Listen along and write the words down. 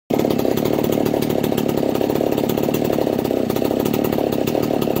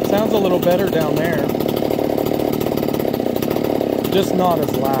Sounds a little better down there. Just not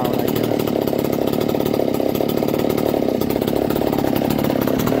as loud, I guess.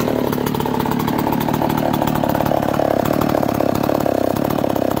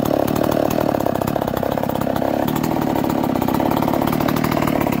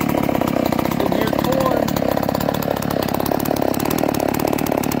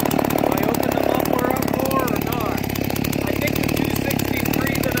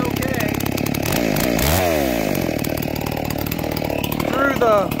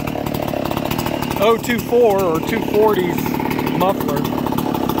 The 024 or 240's muffler.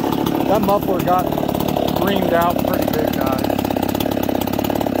 That muffler got reamed out pretty big, guys.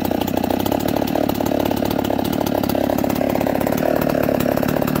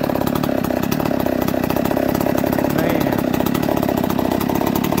 Man.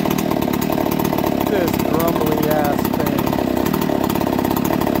 This grumbly ass thing.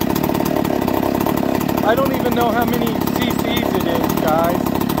 I don't even know how many cc's it is, guys.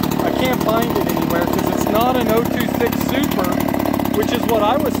 I can't find it anywhere because it's not an 026 Super, which is what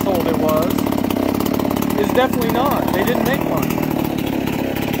I was told it was. It's definitely not. They didn't make one.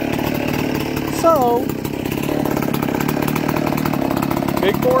 So,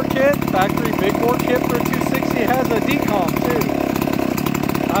 big bore kit, factory big bore kit for a 260 has a decomp too.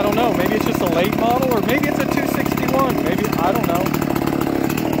 I don't know. Maybe it's just a late model, or maybe it's a 261. Maybe, I don't know.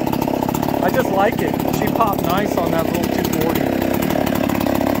 I just like it. She popped nice on that little 240.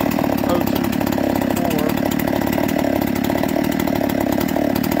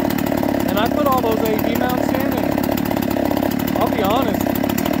 024. And I put all those AV mounts in, and I'll be honest,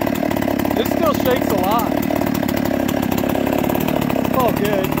 this still shakes a lot. It's all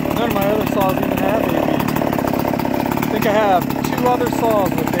good. None of my other saws even have AV. I think I have 2 other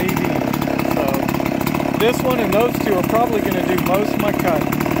saws with AV. So this one and those 2 are probably going to do most of my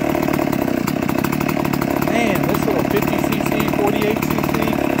cutting. Man, this little 50cc,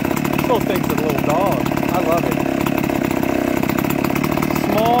 48cc, this little thing's a little dog. I love it.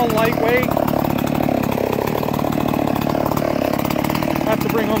 Small, lightweight. Have to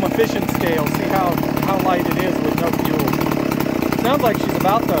bring home a fishing scale, see how light it is with no fuel. Sounds like she's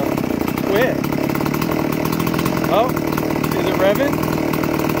about to quit. Oh, is it revving?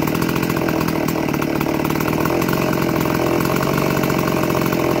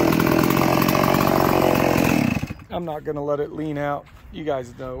 I'm not going to let it lean out. You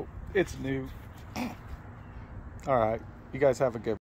guys know it's new. All right. You guys have a good